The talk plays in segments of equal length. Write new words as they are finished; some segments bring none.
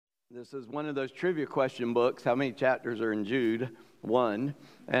This is one of those trivia question books. How many chapters are in Jude? 1.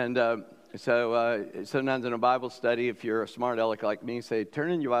 And so sometimes in a Bible study, if you're a smart aleck like me, say,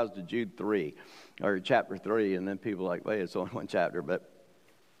 turn in your Bibles to Jude 3, or chapter 3, and then people are like, wait, it's only one chapter. But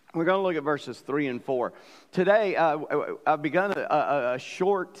we're going to look at verses 3 and 4. Today, I've begun a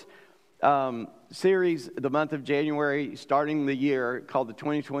short series the month of January, starting the year, called the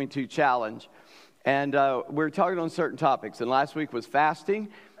 2022 Challenge. And we're talking on certain topics. And last week was fasting.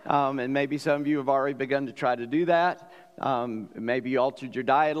 And maybe some of you have already begun to try to do that. Maybe you altered your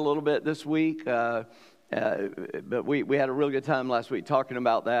diet a little bit this week. But we had a really good time last week talking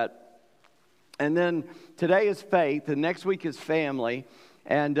about that. And then today is faith, and next week is family.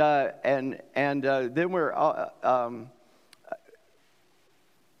 And then we're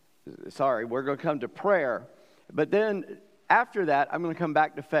going to come to prayer. But then after that, I'm going to come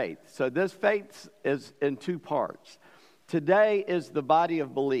back to faith. So this faith is in two parts. Today is the body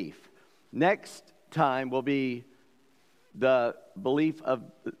of belief. Next time will be the belief of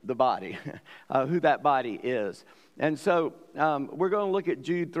the body, who that body is. And so we're going to look at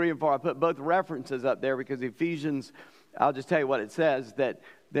Jude 3 and 4. I put both references up there because Ephesians, I'll just tell you what it says, that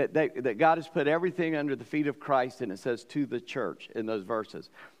God has put everything under the feet of Christ, and it says to the church in those verses,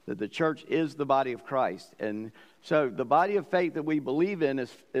 that the church is the body of Christ. And so the body of faith that we believe in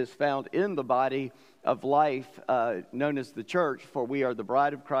is found in the body of life known as the church, for we are the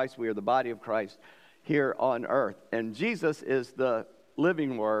bride of Christ, we are the body of Christ here on earth. And Jesus is the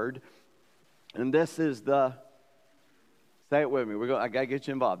living word, and this is the, say it with me, I got to get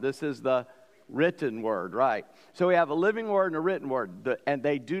you involved. This is the written word, right? So we have a living word and a written word, and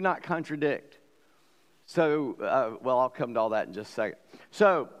they do not contradict. So, I'll come to all that in just a second.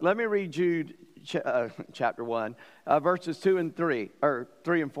 So let me read Jude chapter 1, verses 2 and 3, or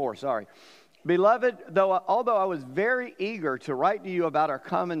 3 and 4, sorry. Beloved, although I was very eager to write to you about our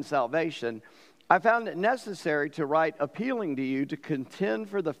common salvation, I found it necessary to write appealing to you to contend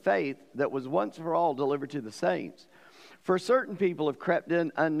for the faith that was once for all delivered to the saints. For certain people have crept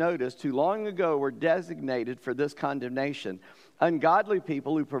in unnoticed who long ago were designated for this condemnation, ungodly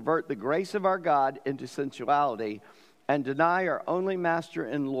people who pervert the grace of our God into sensuality and deny our only Master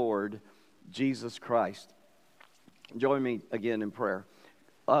and Lord, Jesus Christ. Join me again in prayer.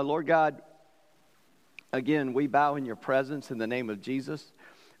 Lord God, again, we bow in your presence in the name of Jesus.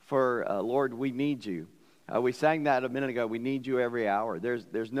 For, Lord, we need you. We sang that a minute ago. We need you every hour.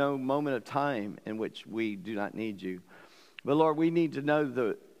 There's no moment of time in which we do not need you. But, Lord, we need to know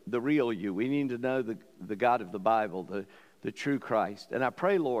the real you. We need to know the God of the Bible, the true Christ. And I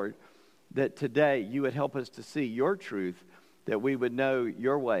pray, Lord, that today you would help us to see your truth, that we would know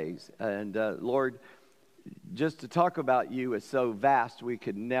your ways. And, Lord, just to talk about you is so vast, we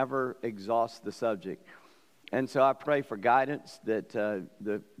could never exhaust the subject. And so I pray for guidance that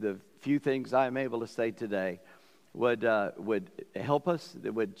the few things I am able to say today would help us,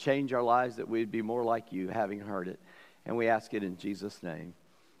 that would change our lives, that we'd be more like you having heard it. And we ask it in Jesus' name.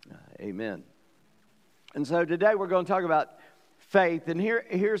 Amen. And so today we're going to talk about faith. And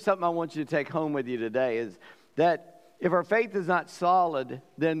here's something I want you to take home with you today is that if our faith is not solid,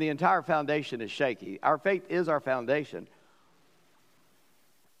 then the entire foundation is shaky. Our faith is our foundation.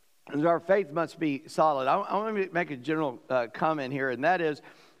 And our faith must be solid. I want to make a general comment here, and that is,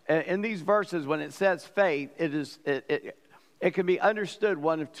 in these verses, when it says faith, it can be understood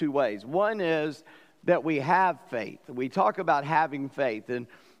one of two ways. One is that we have faith. We talk about having faith,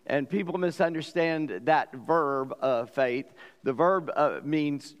 and people misunderstand that verb, faith. The verb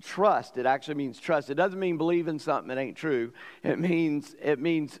means trust. It actually means trust. It doesn't mean believe in something that ain't true. It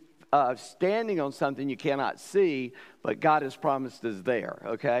means standing on something you cannot see, but God has promised is there,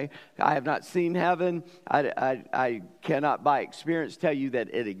 okay? I have not seen heaven. I cannot by experience tell you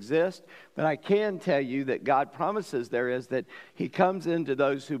that it exists, but I can tell you that God promises there is, that he comes into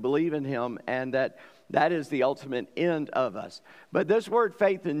those who believe in him, and that is the ultimate end of us. But this word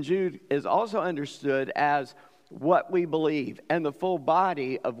faith in Jude is also understood as what we believe and the full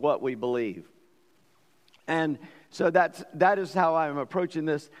body of what we believe. And so that is how I'm approaching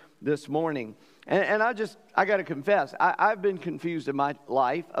this morning. And I got to confess, I've been confused in my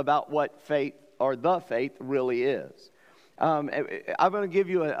life about what faith or the faith really is. I'm going to give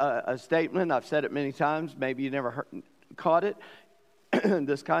you a statement. I've said it many times. Maybe you never caught it.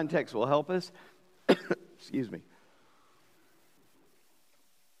 This context will help us. Excuse me.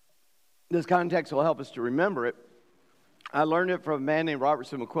 This context will help us to remember it. I learned it from a man named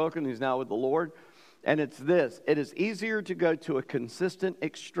Robertson McQuilkin, who's now with the Lord. And it's this: it is easier to go to a consistent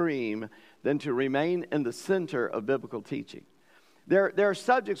extreme than to remain in the center of biblical teaching. there are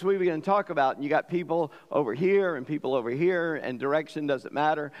subjects we begin to talk about, and you got people over here and people over here, and direction doesn't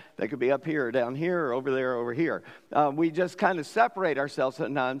matter. They could be up here or down here or over there or over here. We just kind of separate ourselves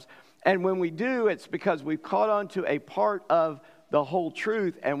sometimes, and when we do, it's because we've caught on to a part of the whole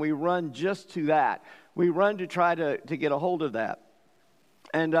truth, and we run just to that. We run to try to get a hold of that.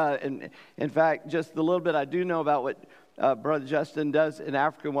 And in fact, just the little bit I do know about what Brother Justin does in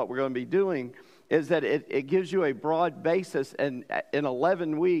Africa and what we're going to be doing is that it gives you a broad basis, and in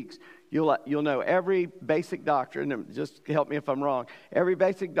 11 weeks, you'll know every basic doctrine, and just help me if I'm wrong, every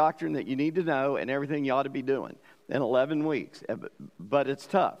basic doctrine that you need to know and everything you ought to be doing in 11 weeks. But it's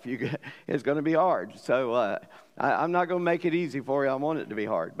tough. It's going to be hard. So I'm not going to make it easy for you. I want it to be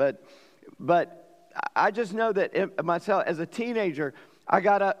hard. But I just know that myself, as a teenager, I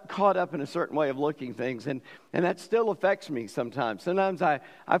got caught up in a certain way of looking things, and that still affects me sometimes. Sometimes I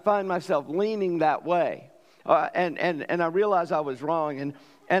find myself leaning that way, and I realize I was wrong,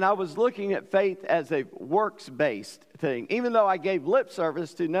 and I was looking at faith as a works-based thing, even though I gave lip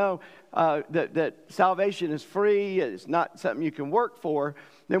service to know that salvation is free, it's not something you can work for.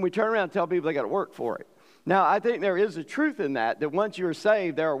 Then we turn around and tell people they got to work for it. Now, I think there is a truth in that once you are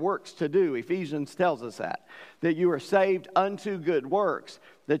saved, there are works to do. Ephesians tells us that you are saved unto good works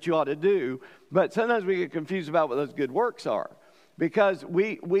that you ought to do. But sometimes we get confused about what those good works are, because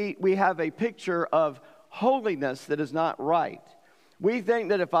we have a picture of holiness that is not right. We think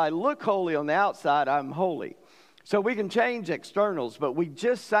that if I look holy on the outside, I'm holy. So we can change externals, but we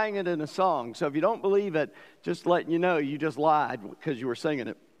just sang it in a song. So if you don't believe it, just letting you know, you just lied because you were singing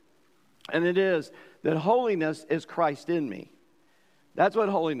it. And it is that holiness is Christ in me. That's what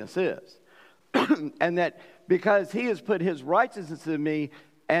holiness is. And that because he has put his righteousness in me,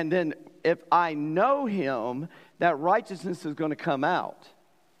 and then if I know him, that righteousness is going to come out.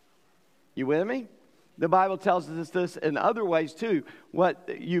 You with me? The Bible tells us this in other ways too.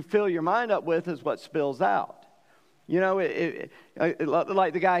 What you fill your mind up with is what spills out. You know,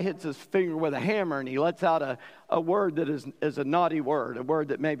 like the guy hits his finger with a hammer and he lets out a word that is a naughty word, a word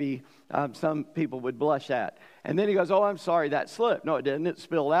that maybe some people would blush at. And then he goes, oh, I'm sorry, that slipped. No, it didn't. It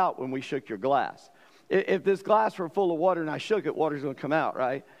spilled out when we shook your glass. If this glass were full of water and I shook it, water's going to come out,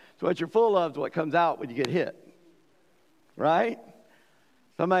 right? So what you're full of is what comes out when you get hit, right?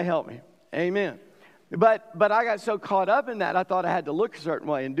 Somebody help me. Amen. But I got so caught up in that, I thought I had to look a certain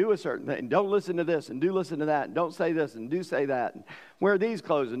way and do a certain thing. Don't listen to this and do listen to that. And don't say this and do say that. And wear these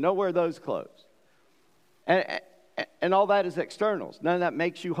clothes and don't wear those clothes. And all that is externals. None of that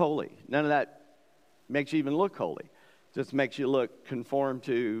makes you holy. None of that makes you even look holy. It just makes you look conform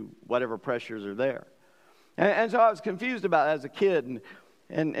to whatever pressures are there. And so I was confused about it as a kid.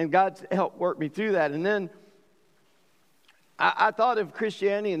 And God's helped work me through that. And then I thought of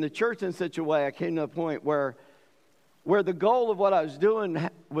Christianity and the church in such a way, I came to a point where the goal of what I was doing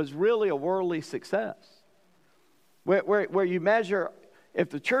was really a worldly success. Where you measure,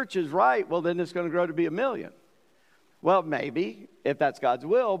 if the church is right, well, then it's going to grow to be 1 million. Well, maybe, if that's God's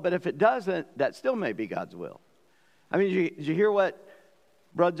will, but if it doesn't, that still may be God's will. I mean, did you hear what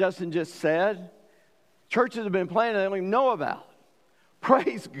Brother Justin just said? Churches have been planning they don't even know about.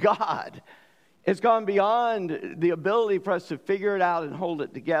 Praise God. It's gone beyond the ability for us to figure it out and hold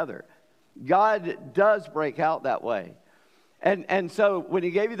it together. God does break out that way. And so when he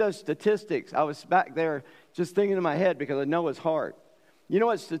gave you those statistics, I was back there just thinking in my head because I know his heart. You know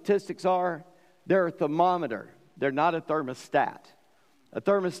what statistics are? They're a thermometer. They're not a thermostat. A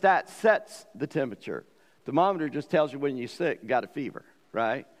thermostat sets the temperature. Thermometer just tells you when you're sick, got a fever,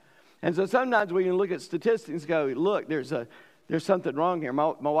 right? And so sometimes we can look at statistics and go, look, there's something wrong here.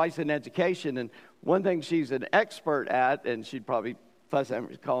 My wife's in education, and one thing she's an expert at, and she'd probably fuss at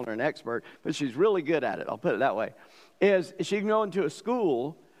me calling her an expert, but she's really good at it, I'll put it that way, is she can go into a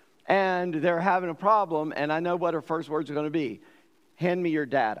school, and they're having a problem, and I know what her first words are going to be. Hand me your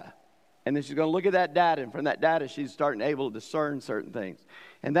data. And then she's going to look at that data, and from that data, she's starting able to discern certain things.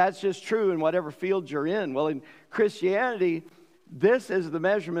 And that's just true in whatever field you're in. Well, in Christianity, this is the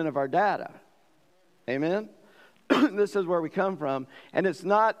measurement of our data. Amen? This is where we come from. And it's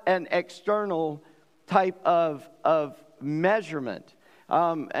not an external type of measurement.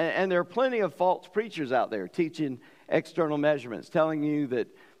 And there are plenty of false preachers out there teaching external measurements, telling you that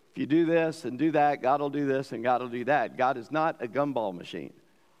if you do this and do that, God will do this and God will do that. God is not a gumball machine.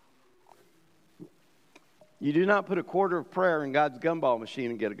 You do not put a quarter of prayer in God's gumball machine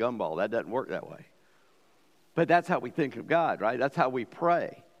and get a gumball. That doesn't work that way. But that's how we think of God, right? That's how we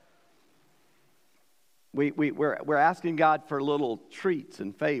pray. We're asking God for little treats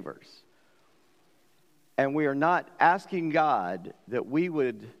and favors. And we are not asking God that we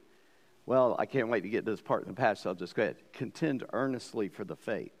would Well, I can't wait to get to this part in the passage, so I'll just go ahead. Contend earnestly for the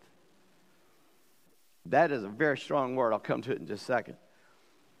faith. That is a very strong word. I'll come to it in just a second.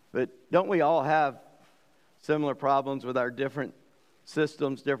 But don't we all have similar problems with our different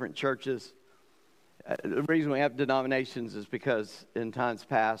systems, different churches? The reason we have denominations is because in times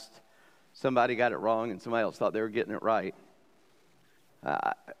past, somebody got it wrong and somebody else thought they were getting it right.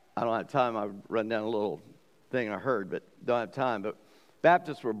 I don't have time. I would run down a little thing I heard, but don't have time. But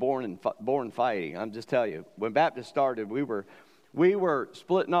Baptists were born fighting. I'm just telling you, when Baptists started, we were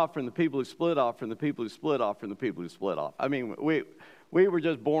splitting off from the people who split off from the people who split off from the people who split off. I mean, we were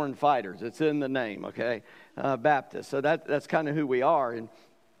just born fighters. It's in the name, okay? Baptist. So that's kind of who we are. And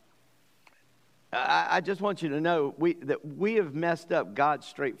I just want you to know that we have messed up God's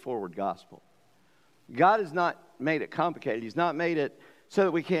straightforward gospel. God has not made it complicated. He's not made it so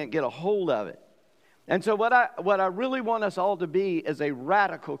that we can't get a hold of it. And so what I really want us all to be is a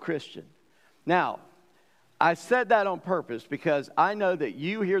radical Christian. Now, I said that on purpose because I know that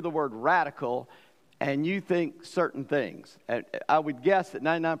you hear the word radical and you think certain things. And I would guess that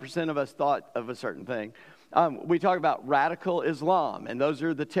 99% of us thought of a certain thing. We talk about radical Islam, and those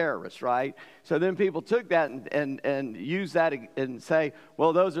are the terrorists, right? So then people took that and used that and say,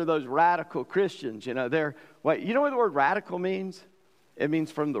 well, those are those radical Christians. You know, you know what the word radical means? It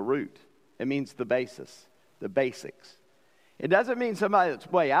means from the root. It means the basis, the basics. It doesn't mean somebody that's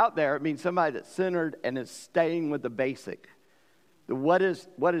way out there. It means somebody that's centered and is staying with the basic. What is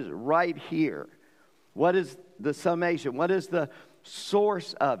right here? What is the summation? What is the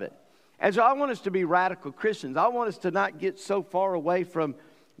source of it? And so I want us to be radical Christians. I want us to not get so far away from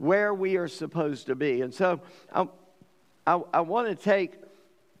where we are supposed to be. And so I want to take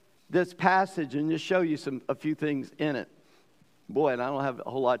this passage and just show you a few things in it. Boy, and I don't have a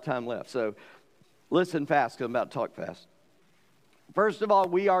whole lot of time left. So listen fast because I'm about to talk fast. First of all,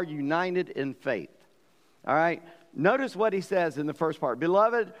 we are united in faith. All right? Notice what he says in the first part.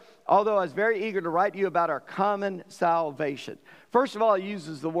 Beloved, although I was very eager to write to you about our common salvation. First of all, he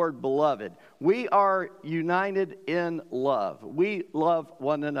uses the word beloved. We are united in love. We love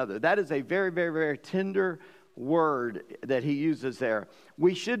one another. That is a very, very, very tender word that he uses there.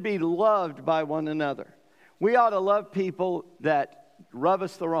 We should be loved by one another. We ought to love people that rub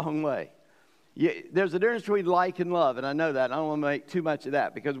us the wrong way. There's a difference between like and love, and I know that. I don't want to make too much of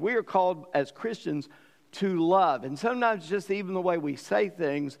that because we are called as Christians to love. And sometimes just even the way we say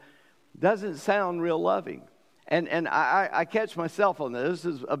things doesn't sound real loving. And I catch myself on this.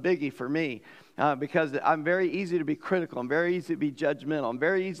 This is a biggie for me because I'm very easy to be critical. I'm very easy to be judgmental. I'm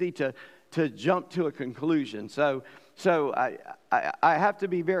very easy to jump to a conclusion. So I have to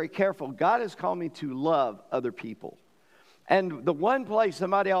be very careful. God has called me to love other people. And the one place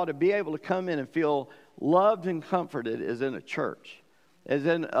somebody ought to be able to come in and feel loved and comforted is in a church, is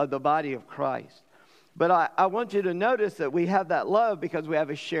in the body of Christ. But I want you to notice that we have that love because we have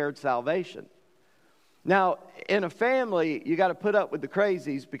a shared salvation. Now, in a family, you got to put up with the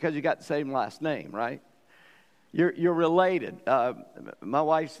crazies because you got the same last name, right? You're related. My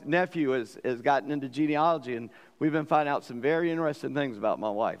wife's nephew has gotten into genealogy, and we've been finding out some very interesting things about my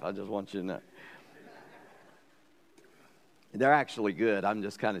wife. I just want you to know. They're actually good. I'm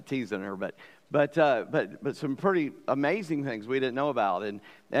just kind of teasing her, but some pretty amazing things we didn't know about,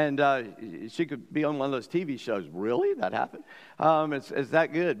 and she could be on one of those TV shows. Really, that happened? It's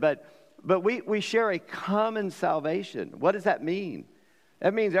that good. But we share a common salvation. What does that mean?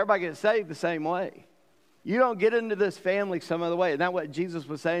 That means everybody gets saved the same way. You don't get into this family some other way. Isn't that what Jesus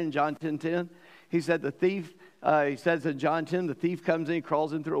was saying in John 10:10? He said the thief. He says in John 10, the thief comes in, he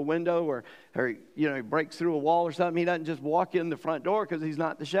crawls in through a window, or he breaks through a wall or something. He doesn't just walk in the front door because he's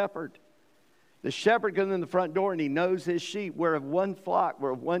not the shepherd. The shepherd comes in the front door and he knows his sheep. We're of one flock,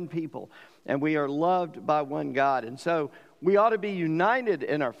 we're of one people, and we are loved by one God. And so we ought to be united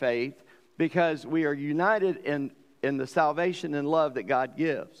in our faith because we are united in the salvation and love that God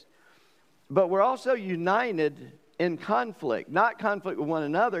gives. But we're also united in conflict, not conflict with one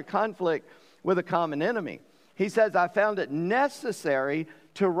another, conflict with a common enemy. He says, I found it necessary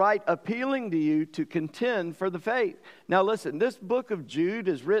to write appealing to you to contend for the faith. Now listen, this book of Jude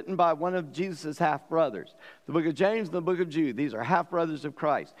is written by one of Jesus' half-brothers. The book of James and the book of Jude, these are half-brothers of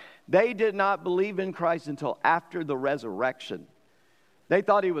Christ. They did not believe in Christ until after the resurrection. They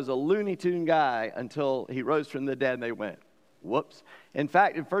thought he was a Looney Tune guy until he rose from the dead, and they went, whoops. In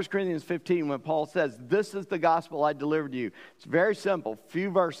fact, in 1 Corinthians 15, when Paul says, this is the gospel I delivered to you, it's very simple, few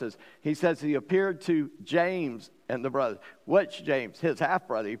verses. He says he appeared to James and the brothers. Which James? His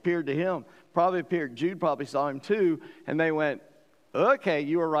half-brother. He appeared to him. Probably appeared, Jude probably saw him too, and they went, okay,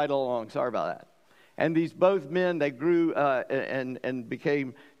 you were right all along. Sorry about that. And these both men, they grew and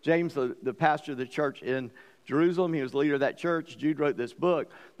became James, the pastor of the church in Jerusalem. He was the leader of that church. Jude wrote this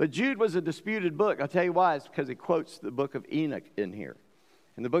book. But Jude was a disputed book. I'll tell you why. It's because he quotes the book of Enoch in here.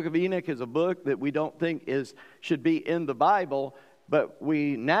 And the book of Enoch is a book that we don't think should be in the Bible, but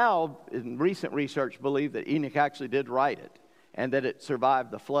we now, in recent research, believe that Enoch actually did write it and that it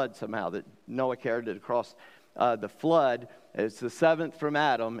survived the flood somehow, that Noah carried it across the flood. It's the seventh from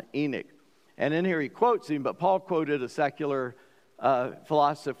Adam, Enoch. And in here he quotes him, but Paul quoted a secular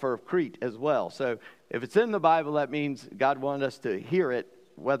philosopher of Crete as well. So if it's in the Bible, that means God wanted us to hear it,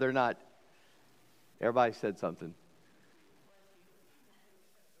 whether or not. Everybody said something.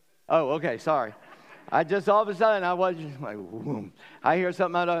 Oh, okay, sorry. I just, all of a sudden, I was just like, whoom. I hear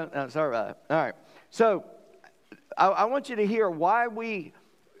something I'm sorry about it. All right. So I want you to hear why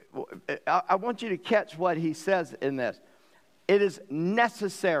I want you to catch what he says in this. It is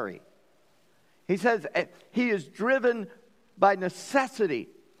necessary. He says he is driven by necessity.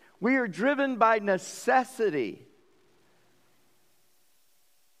 We are driven by necessity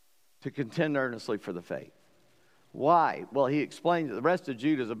to contend earnestly for the faith. Why? Well, he explains that the rest of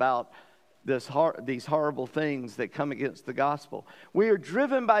Jude is about these horrible things that come against the gospel. We are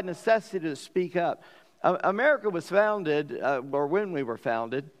driven by necessity to speak up. America was founded, or when we were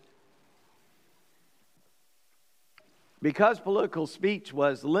founded, because political speech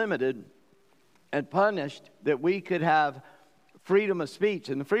was limited and punished, that we could have freedom of speech.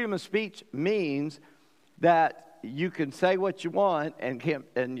 And the freedom of speech means that you can say what you want and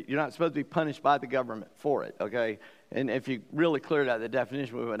you're not supposed to be punished by the government for it, okay? And if you really cleared out the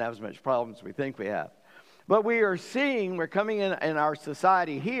definition, we wouldn't have as much problems as we think we have. But we're coming in our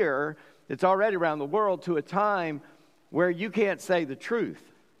society here, it's already around the world, to a time where you can't say the truth.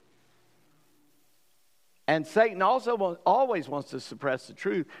 And Satan also always wants to suppress the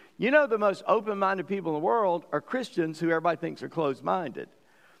truth. You know, the most open-minded people in the world are Christians who everybody thinks are closed-minded.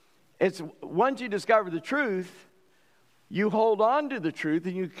 It's once you discover the truth, you hold on to the truth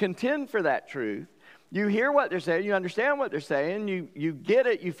and you contend for that truth. You hear what they're saying, you understand what they're saying, you get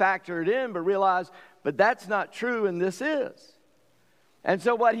it, you factor it in, but realize, but that's not true and this is. And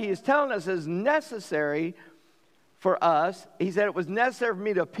so what he is telling us is necessary for us. He said it was necessary for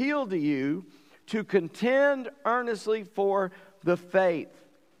me to appeal to you to contend earnestly for the faith.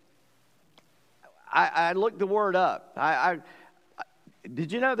 I looked the word up.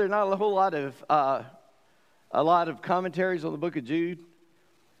 Did you know there's not a whole lot of commentaries on the book of Jude?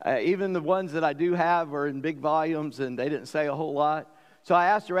 Even the ones that I do have are in big volumes, and they didn't say a whole lot. So I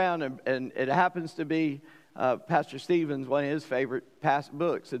asked around, and it happens to be Pastor Stevens, one of his favorite past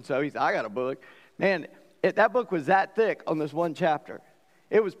books. And so he said, I got a book. Man, that book was that thick on this one chapter.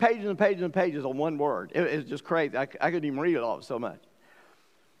 It was pages and pages and pages on one word. It was just crazy. I couldn't even read it all so much.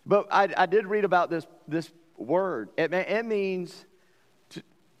 But I did read about this word. It means,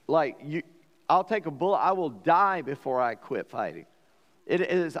 I'll take a bullet. I will die before I quit fighting. It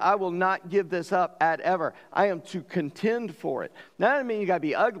is, I will not give this up at ever. I am to contend for it. Now, that doesn't mean you got to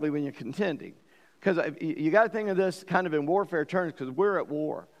be ugly when you're contending. Because you got to think of this kind of in warfare terms, because we're at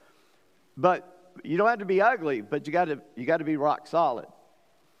war. But you don't have to be ugly, but you got to be rock solid.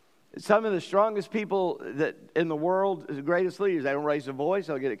 Some of the strongest people that in the world, the greatest leaders, they don't raise their voice,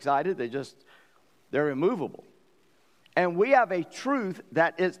 they don't get excited, they're immovable. And we have a truth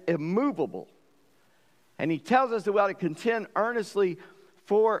that is immovable. And he tells us that we ought to contend earnestly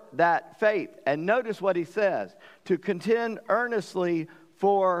for that faith. And notice what he says, to contend earnestly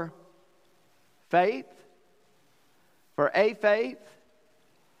for faith, for a faith.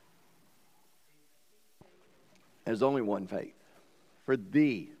 There's only one faith, for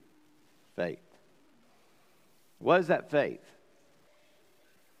the faith. What is that faith?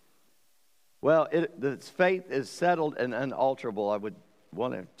 Well, this faith is settled and unalterable. I would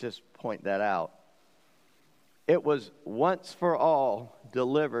want to just point that out. It was once for all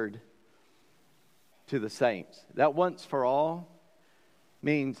delivered to the saints. That once for all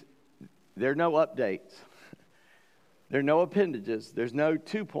means there are no updates. There are no appendages. There's no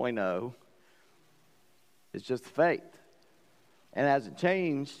 2.0. It's just faith. And it hasn't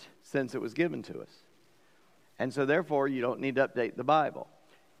changed since it was given to us. And so therefore, you don't need to update the Bible.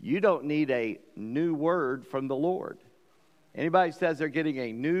 You don't need a new word from the Lord. Anybody says they're getting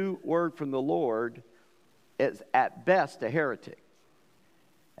a new word from the Lord is at best a heretic.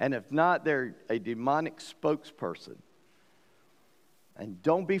 And if not, they're a demonic spokesperson. And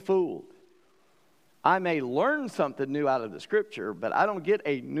don't be fooled. I may learn something new out of the Scripture, but I don't get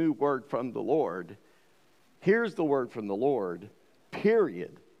a new word from the Lord. Here's the word from the Lord,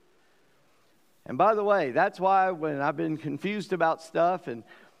 period. And by the way, that's why when I've been confused about stuff, and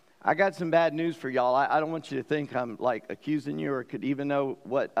I got some bad news for y'all. I don't want you to think I'm like accusing you or could even know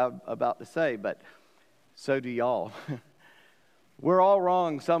what I'm about to say, but so do y'all. We're all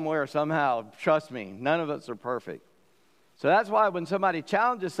wrong somewhere, somehow. Trust me, none of us are perfect. So that's why when somebody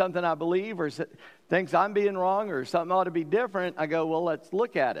challenges something I believe or thinks I'm being wrong or something ought to be different, I go, well, let's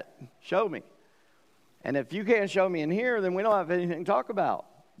look at it. Show me. And if you can't show me in here, then we don't have anything to talk about.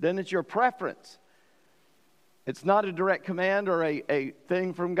 Then it's your preference. It's not a direct command or a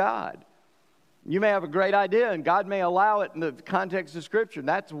thing from God. You may have a great idea, and God may allow it in the context of Scripture. And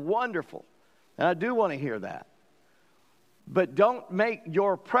that's wonderful. And I do want to hear that. But don't make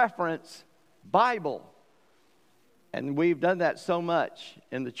your preference Bible. And we've done that so much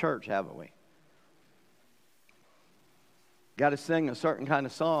in the church, haven't we? Got to sing a certain kind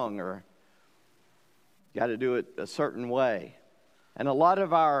of song or got to do it a certain way. And a lot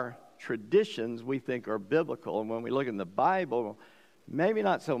of our traditions we think are biblical, and when we look in the Bible, maybe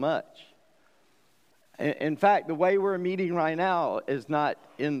not so much. In fact, the way we're meeting right now is not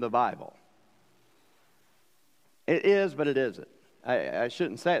in the Bible. It is, but it isn't. I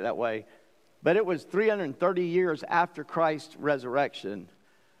shouldn't say it that way. But it was 330 years after Christ's resurrection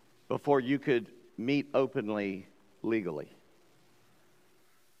before you could meet openly, legally.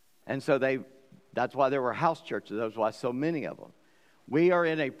 And so that's why there were house churches. That's why so many of them. We are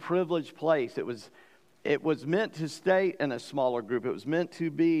in a privileged place. It was meant to stay in a smaller group. It was meant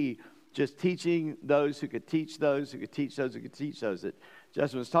to be just teaching those who could teach those who could teach those who could teach those that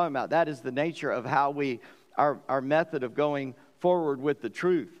Justin was talking about. That is the nature of how our method of going forward with the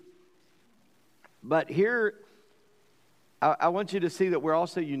truth. But here, I want you to see that we're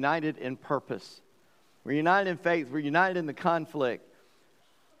also united in purpose. We're united in faith. We're united in the conflict.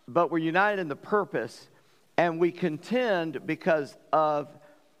 But we're united in the purpose. And we contend because of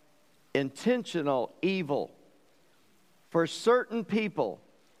intentional evil. For certain people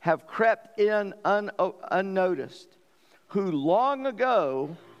have crept in unnoticed, who long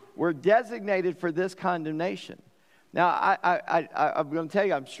ago were designated for this condemnation. Now, I'm going to tell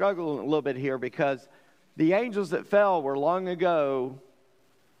you, I'm struggling a little bit here because the angels that fell were long ago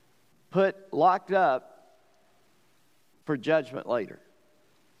locked up for judgment later.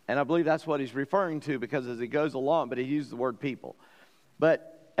 And I believe that's what he's referring to because as he goes along, but he used the word people.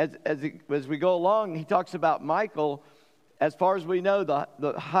 But as we go along, he talks about Michael, as far as we know,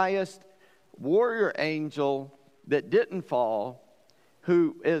 the highest warrior angel that didn't fall,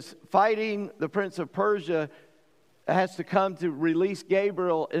 who is fighting the prince of Persia, has to come to release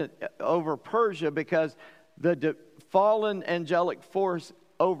Gabriel over Persia because the fallen angelic force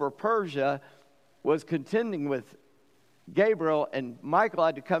over Persia was contending with Gabriel, and Michael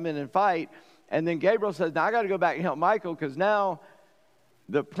had to come in and fight. And then Gabriel says, now I got to go back and help Michael because now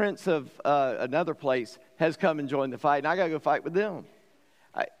the prince of another place has come and joined the fight, and I got to go fight with them.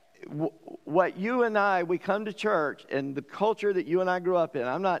 What you and I, we come to church, and the culture that you and I grew up in,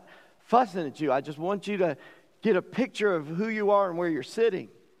 I'm not fussing at you. I just want you to get a picture of who you are and where you're sitting.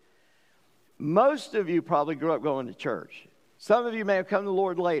 Most of you probably grew up going to church. Some of you may have come to the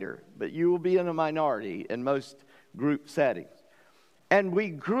Lord later, but you will be in a minority in most group settings. And we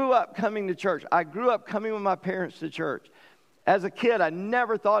grew up coming to church. I grew up coming with my parents to church. As a kid, I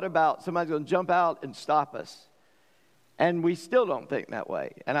never thought about somebody's going to jump out and stop us. And we still don't think that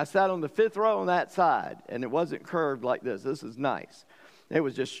way. And I sat on the fifth row on that side, and it wasn't curved like this. This is nice. It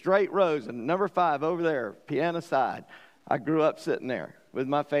was just straight rows, and number 5 over there, piano side. I grew up sitting there with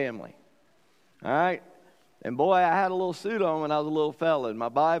my family. All right? And boy, I had a little suit on when I was a little fella, and my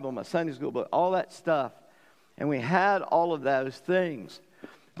Bible, my Sunday school book, all that stuff. And we had all of those things.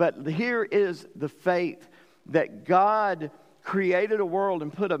 But here is the faith that God created a world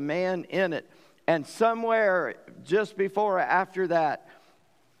and put a man in it. And somewhere just before or after that,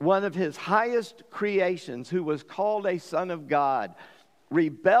 one of his highest creations, who was called a son of God,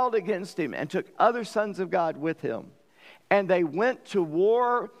 rebelled against him and took other sons of God with him. And they went to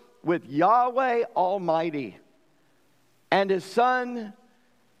war with Yahweh Almighty and his son,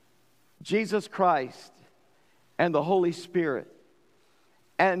 Jesus Christ, and the Holy Spirit.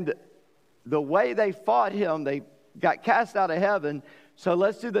 And the way they fought him, they got cast out of heaven. So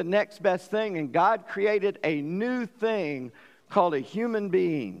let's do the next best thing. And God created a new thing called a human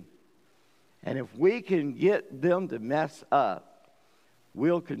being. And if we can get them to mess up,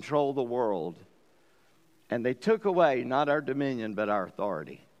 we'll control the world. And they took away not our dominion, but our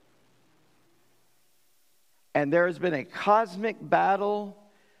authority. And there has been a cosmic battle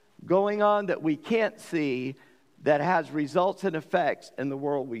going on that we can't see that has results and effects in the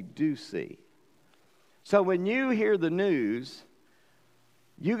world we do see. So when you hear the news,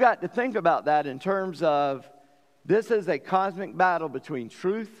 you got to think about that in terms of this is a cosmic battle between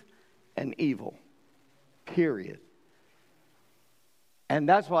truth and evil. Period. And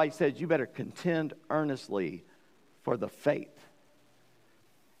that's why he says you better contend earnestly for the faith.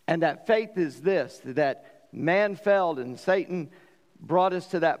 And that faith is this, that man fell and Satan brought us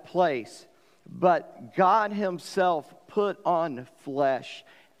to that place. But God himself put on flesh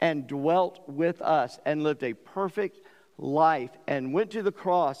and dwelt with us and lived a perfect life and went to the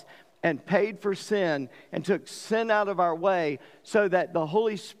cross and paid for sin and took sin out of our way so that the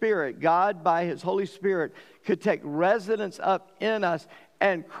Holy Spirit, God by his Holy Spirit, could take residence up in us,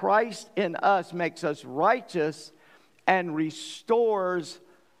 and Christ in us makes us righteous and restores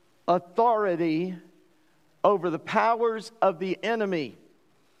authority over the powers of the enemy.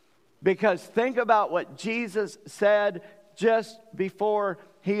 Because think about what Jesus said just before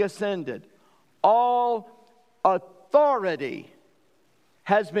he ascended. All authority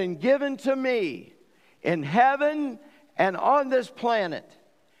has been given to me in heaven and on this planet.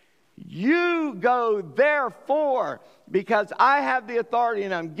 You go therefore, because I have the authority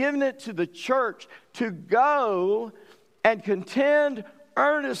and I'm giving it to the church to go and contend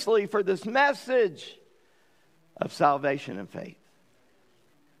earnestly for this message of salvation and faith.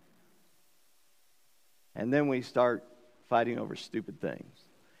 And then we start fighting over stupid things.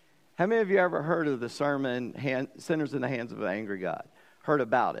 How many of you ever heard of the sermon, Sinners in the Hands of an Angry God? Heard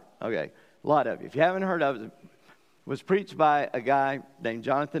about it? Okay, a lot of you. If you haven't heard of it, it was preached by a guy named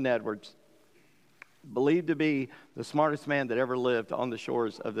Jonathan Edwards, believed to be the smartest man that ever lived on the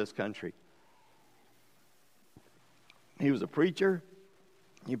shores of this country. He was a preacher.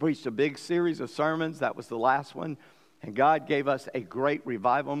 He preached a big series of sermons. That was the last one. And God gave us a great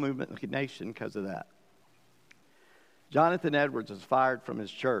revival movement in the nation because of that. Jonathan Edwards was fired from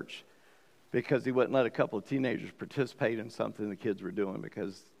his church because he wouldn't let a couple of teenagers participate in something the kids were doing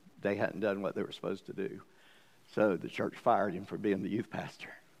because they hadn't done what they were supposed to do. So the church fired him for being the youth pastor.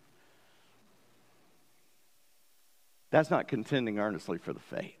 That's not contending earnestly for the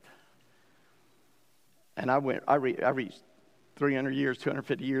faith. And I reached 300 years,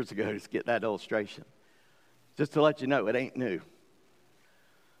 250 years ago to get that illustration. Just to let you know, it ain't new.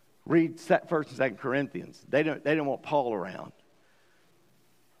 Read 1st and 2nd Corinthians. They didn't want Paul around.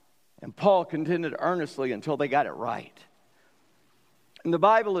 And Paul contended earnestly until they got it right. And the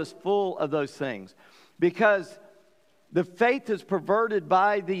Bible is full of those things. Because the faith is perverted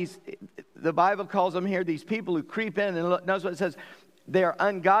by these, the Bible calls them here, these people who creep in, and notice what it says, they are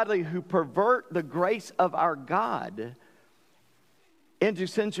ungodly who pervert the grace of our God into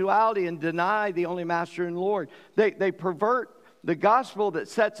sensuality and deny the only Master and Lord. They pervert the gospel that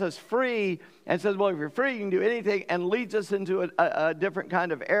sets us free and says, well, if you're free, you can do anything, and leads us into a different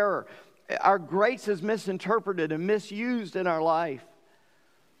kind of error. Our grace is misinterpreted and misused in our life.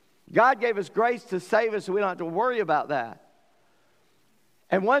 God gave us grace to save us so we don't have to worry about that.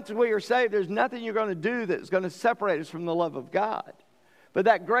 And once we are saved, there's nothing you're going to do that's going to separate us from the love of God. But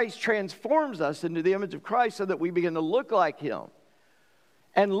that grace transforms us into the image of Christ so that we begin to look like Him.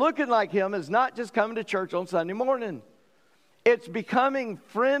 And looking like Him is not just coming to church on Sunday morning. It's becoming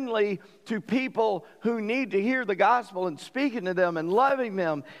friendly to people who need to hear the gospel and speaking to them and loving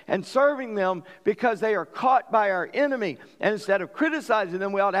them and serving them because they are caught by our enemy. And instead of criticizing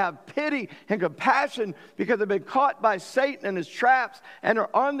them, we ought to have pity and compassion because they've been caught by Satan and his traps and are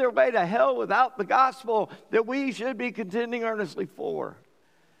on their way to hell without the gospel that we should be contending earnestly for.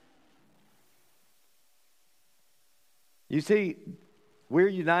 You see, we're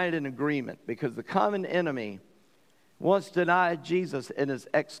united in agreement because the common enemy wants to deny Jesus in his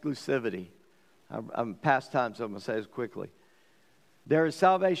exclusivity. I'm past time, so I'm going to say this quickly. There is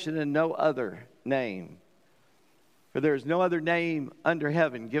salvation in no other name. For there is no other name under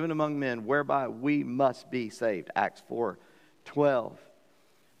heaven given among men whereby we must be saved. Acts 4:12.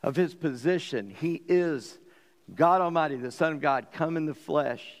 Of his position, he is God Almighty, the Son of God, come in the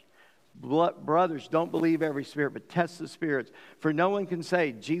flesh. Brothers, don't believe every spirit, but test the spirits. For no one can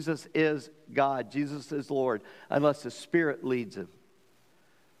say Jesus is God, Jesus is Lord, unless the Spirit leads him.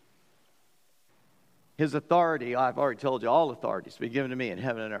 His authority, I've already told you, all authority has been given to me in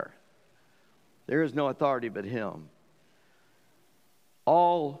heaven and earth. There is no authority but Him.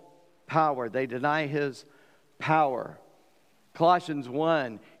 All power, they deny His power. Colossians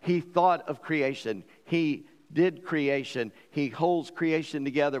 1, He thought of creation. He did creation. He holds creation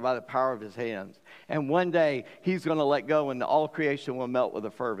together by the power of His hands. And one day, He's going to let go and all creation will melt with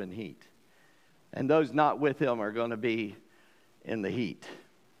a fervent heat. And those not with Him are going to be in the heat.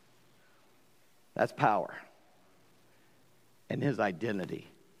 That's power. And His identity.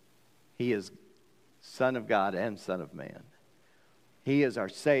 He is Son of God and Son of Man. He is our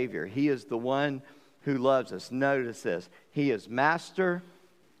Savior. He is the one who loves us. Notice this. He is Master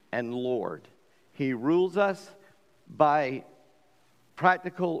and Lord. He rules us by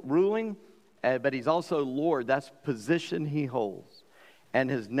practical ruling, but he's also Lord. That's position he holds. And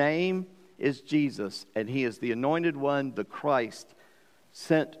his name is Jesus, and he is the anointed one, the Christ,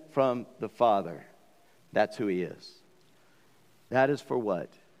 sent from the Father. That's who he is. That is for what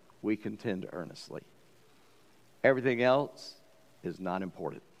we contend earnestly. Everything else is not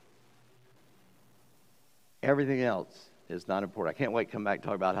important. Everything else is not important. I can't wait to come back and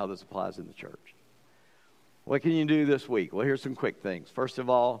talk about how this applies in the church. What can you do this week? Well, here's some quick things. First of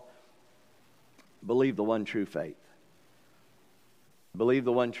all, believe the one true faith. Believe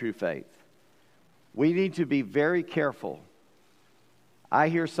the one true faith. We need to be very careful. I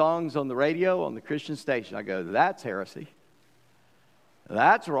hear songs on the radio, on the Christian station. I go, that's heresy.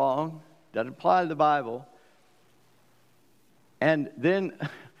 That's wrong. Doesn't apply to the Bible. And then,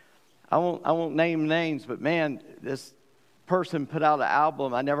 I won't name names, but man, this person put out an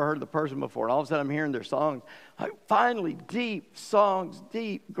album. I never heard the person before. And all of a sudden, I'm hearing their songs. Like, finally, deep songs,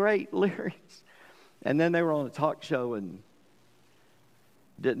 deep, great lyrics. And then they were on a talk show and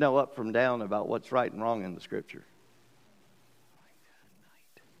didn't know up from down about what's right and wrong in the Scripture.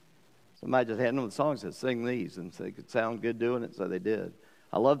 Somebody just handed them the songs and said, sing these. And so they could sound good doing it, so they did.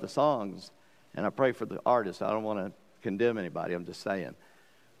 I love the songs, and I pray for the artists. I don't want to condemn anybody. I'm just saying.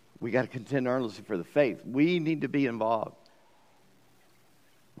 We got to contend earnestly for the faith. We need to be involved.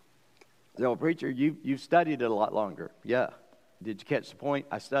 So, preacher, you've studied it a lot longer. Yeah. Did you catch the point?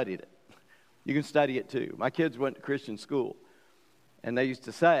 I studied it. You can study it too. My kids went to Christian school, and they used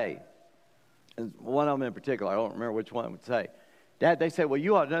to say, and one of them in particular, I don't remember which one would say, Dad, they say, well,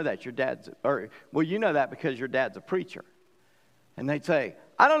 you ought to know that. Well, you know that because your dad's a preacher. And they'd say,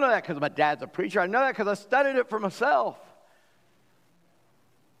 I don't know that because my dad's a preacher. I know that because I studied it for myself.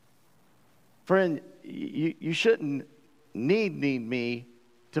 Friend, you shouldn't need me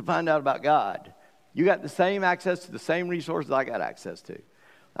to find out about God. You got the same access to the same resources I got access to.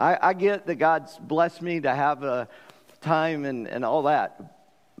 I get that God's blessed me to have a time and all that.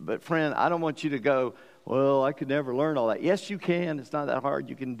 But friend, I don't want you to go, well, I could never learn all that. Yes, you can. It's not that hard.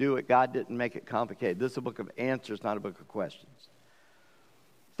 You can do it. God didn't make it complicated. This is a book of answers, not a book of questions.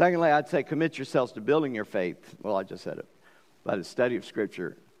 Secondly, I'd say commit yourselves to building your faith. Well, I just said it. By the study of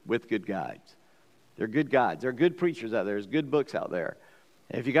Scripture with good guides. They're good guides. There are good preachers out there. There's good books out there.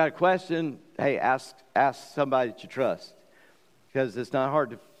 And if you got a question, hey, ask somebody that you trust. Because it's not hard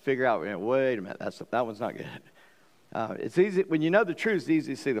to figure out, wait a minute, that one's not good. It's easy, when you know the truth, it's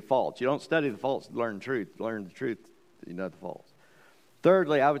easy to see the faults. You don't study the faults to learn the truth. Learn the truth, you know the faults.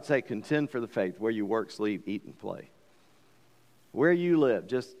 Thirdly, I would say contend for the faith where you work, sleep, eat, and play. Where you live,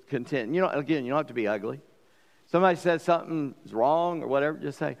 just contend. Again, you don't have to be ugly. Somebody says something's wrong or whatever,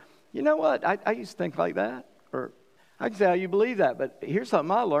 just say, you know what, I used to think like that. Or I can say how you believe that, but here's something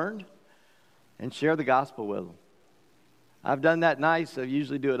I learned. And share the gospel with them. I've done that nice. I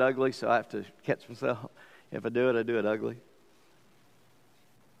usually do it ugly, so I have to catch myself. If I do it ugly.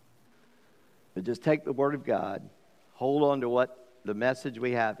 But just take the Word of God, hold on to what the message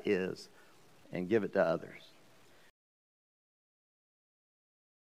we have is, and give it to others.